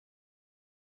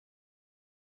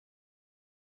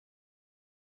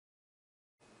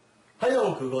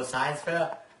Hello Google Science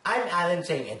Fair, I'm Alan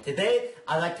Cheng and today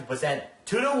I'd like to present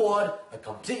to the world a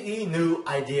completely new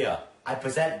idea. I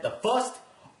present the first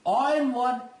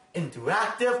all-in-one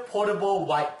interactive portable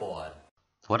whiteboard.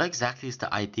 What exactly is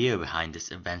the idea behind this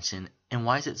invention and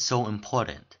why is it so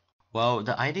important? Well,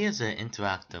 the idea is an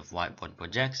interactive whiteboard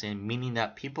projection, meaning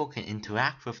that people can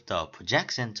interact with the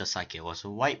projection just like it was a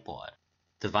whiteboard.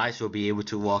 The device will be able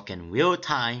to work in real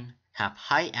time, have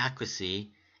high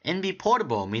accuracy, and be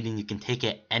portable, meaning you can take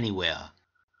it anywhere.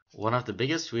 One of the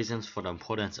biggest reasons for the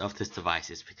importance of this device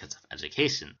is because of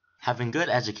education. Having good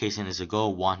education is a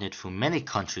goal wanted for many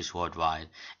countries worldwide,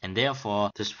 and therefore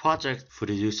this project, through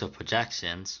the use of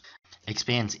projections,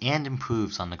 expands and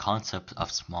improves on the concept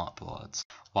of smart boards.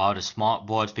 While the smart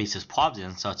board faces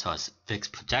problems such as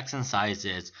fixed projection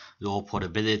sizes, low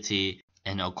portability,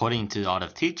 and according to a lot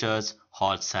of teachers,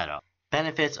 hard setup.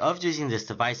 Benefits of using this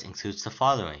device includes the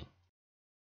following.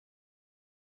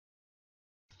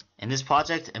 In this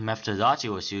project, a methodology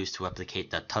was used to replicate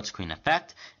the touchscreen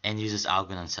effect and uses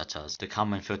algorithms such as the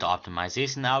KALMAN filter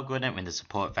optimization algorithm and the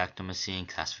support vector machine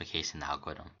classification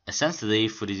algorithm. Essentially,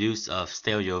 through the use of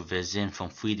stereo vision from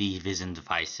 3D vision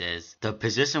devices, the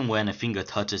position when a finger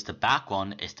touches the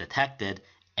background is detected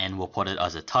and reported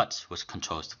as a touch, which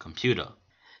controls the computer.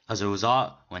 As a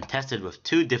result, when tested with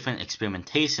two different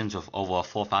experimentations with over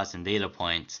 4,000 data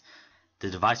points, the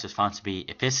device was found to be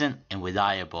efficient and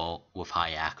reliable with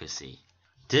high accuracy.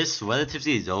 This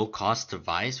relatively low-cost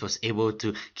device was able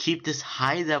to keep this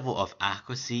high level of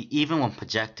accuracy even when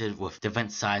projected with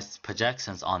different sized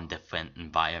projections on different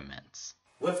environments.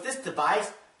 With this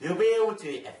device, you'll be able to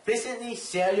efficiently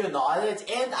share your knowledge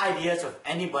and ideas with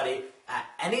anybody at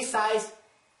any size,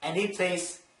 any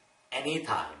place,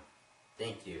 anytime.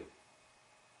 Thank you.